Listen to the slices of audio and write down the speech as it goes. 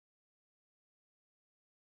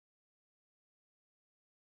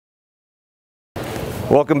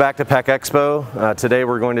Welcome back to Pack Expo. Today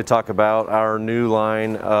we're going to talk about our new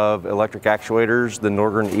line of electric actuators, the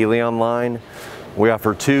Norgren ELION line. We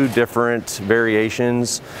offer two different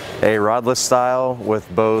variations, a rodless style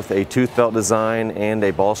with both a tooth belt design and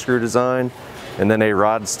a ball screw design, and then a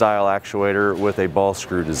rod style actuator with a ball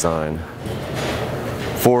screw design.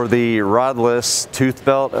 For the rodless tooth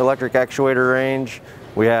belt electric actuator range,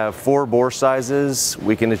 we have 4 bore sizes.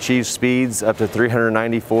 We can achieve speeds up to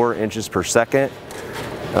 394 inches per second,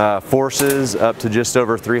 forces up to just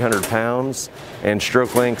over 300 pounds, and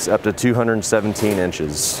stroke lengths up to 217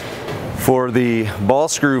 inches. For the ball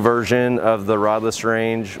screw version of the rodless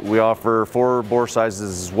range, we offer 4 bore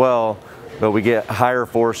sizes as well, but we get higher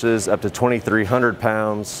forces up to 2,300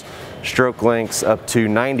 pounds, stroke lengths up to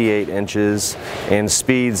 98 inches, and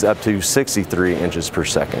speeds up to 63 inches per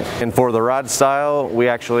second. And for the rod style, we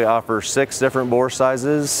actually offer 6 different bore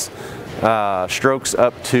sizes, strokes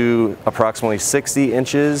up to approximately 60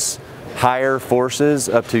 inches, higher forces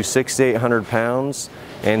up to 6,800 pounds,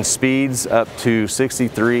 and speeds up to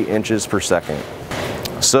 63 inches per second.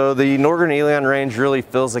 So the Norgren ELION range really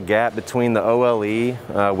fills a gap between the OLE,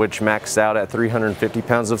 which maxed out at 350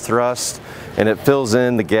 pounds of thrust, and it fills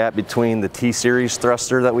in the gap between the T-Series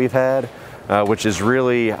thruster that we've had, which is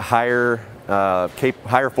really higher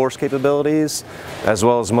force capabilities, as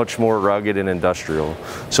well as much more rugged and industrial.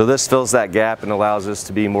 So this fills that gap and allows us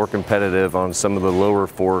to be more competitive on some of the lower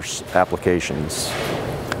force applications.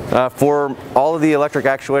 For all of the electric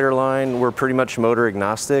actuator line, we're pretty much motor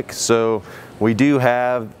agnostic, so we do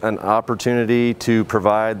have an opportunity to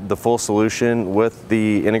provide the full solution with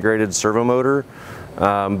the integrated servo motor.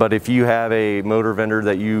 But if you have a motor vendor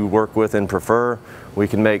that you work with and prefer, we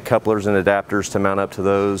can make couplers and adapters to mount up to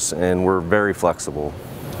those, and we're very flexible.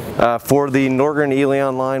 For the Norgren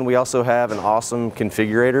ELION line, we also have an awesome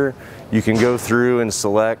configurator. You can go through and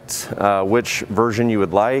select which version you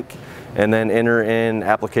would like, and then enter in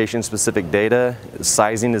application specific data.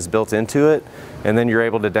 Sizing is built into it, and then you're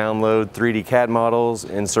able to download 3D CAD models,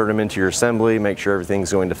 insert them into your assembly, make sure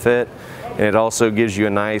everything's going to fit, and it also gives you a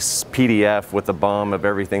nice PDF with the BOM of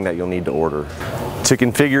everything that you'll need to order. To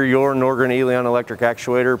configure your Norgren ELION electric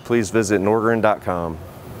actuator, please visit norgren.com.